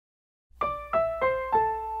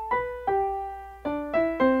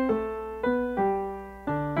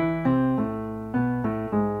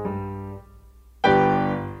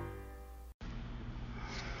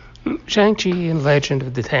Shang-Chi and Legend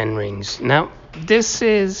of the Ten Rings. Now, this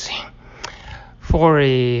is for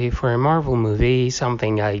a Marvel movie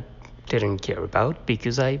something I didn't care about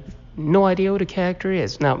because I have no idea who the character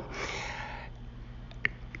is. Now,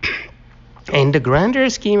 in the grander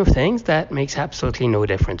scheme of things, that makes absolutely no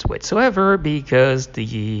difference whatsoever because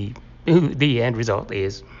the end result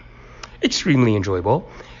is extremely enjoyable,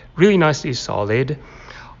 really nicely solid,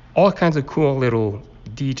 all kinds of cool little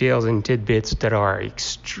details and tidbits that are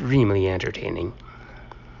extremely entertaining.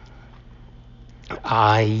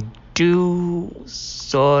 I do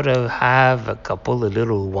sort of have a couple of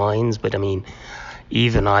little whines, but I mean,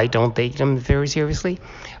 even I don't take them very seriously.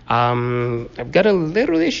 I've got a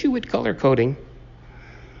little issue with color coding.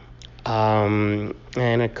 And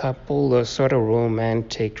a couple of sort of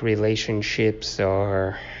romantic relationships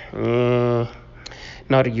are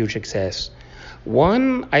not a huge success.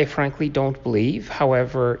 One, I frankly don't believe.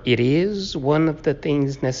 However, it is one of the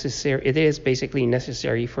things necessary. It is basically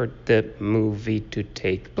necessary for the movie to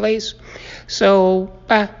take place. So,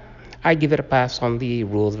 I give it a pass on the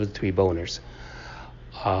rules with 3 boners.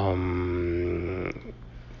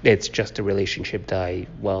 It's just a relationship that I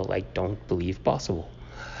don't believe possible.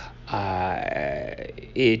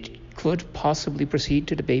 It could possibly proceed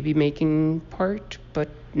to the baby making part, but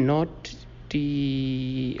not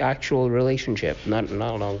the actual relationship, not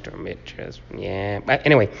long term. It just But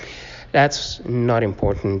anyway, that's not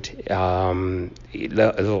important.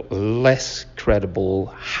 Less credible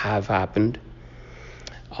have happened,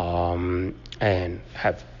 and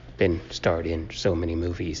have been starred in so many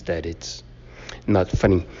movies that it's not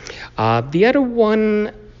funny. The other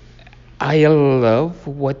one, I love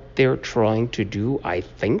what they're trying to do. I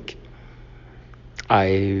think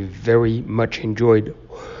I very much enjoyed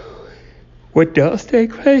what does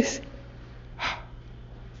take place,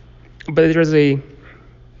 but there's a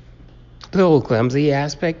little clumsy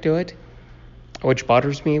aspect to it, which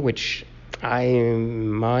bothers me. Which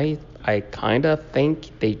I kind of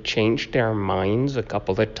think they changed their minds a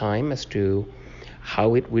couple of times as to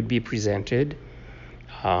how it would be presented,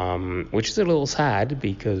 which is a little sad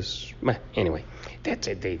because anyway, that's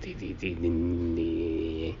it.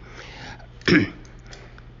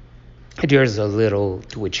 There's a little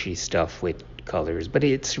twitchy stuff with colors, but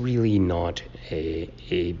it's really not a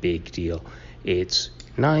big deal. It's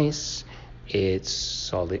nice, it's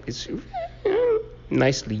solid, it's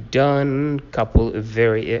nicely done. Couple of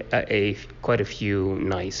quite a few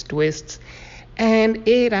nice twists, and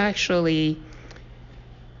it actually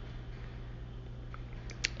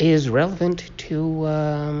is relevant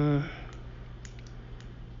to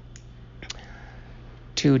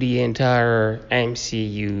the entire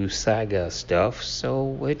MCU saga stuff,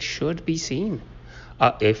 so it should be seen.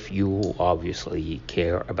 If you obviously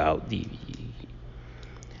care about the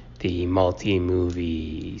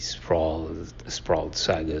multi-movie sprawled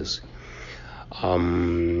sagas.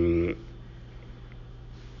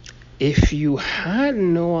 If you had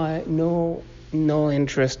no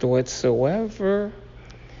interest whatsoever,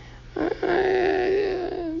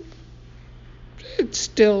 it's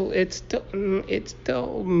still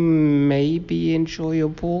maybe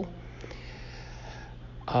enjoyable.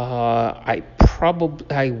 I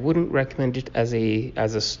wouldn't recommend it as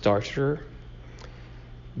a starter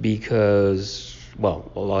because a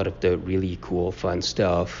lot of the really cool fun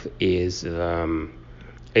stuff is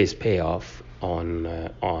payoff on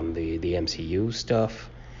the MCU stuff,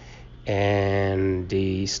 and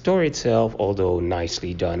the story itself, although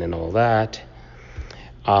nicely done and all that,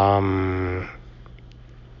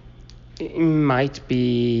 it might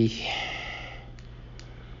be.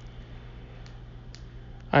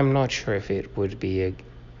 I'm not sure if it would be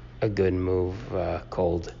a good move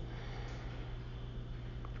cold.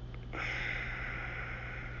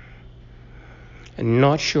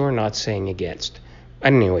 Not sure, not saying against.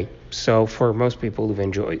 Anyway, so for most people who've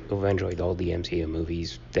enjoyed all the MCU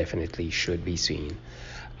movies, definitely should be seen.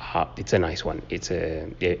 It's a nice one.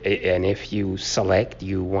 And if you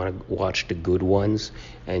want to watch the good ones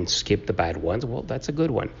and skip the bad ones, well, that's a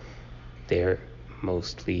good one. They're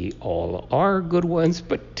mostly all are good ones,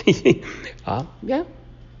 but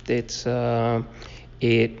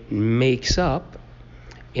it makes up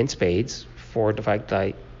in spades for the fact that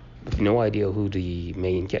I have no idea who the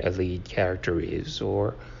main lead character is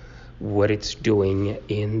or what it's doing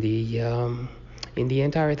in the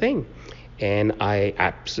entire thing. And I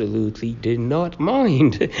absolutely did not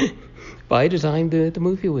mind by the time the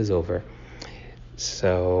movie was over.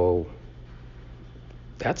 So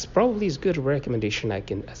that's probably as good a recommendation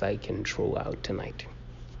as I can throw out tonight.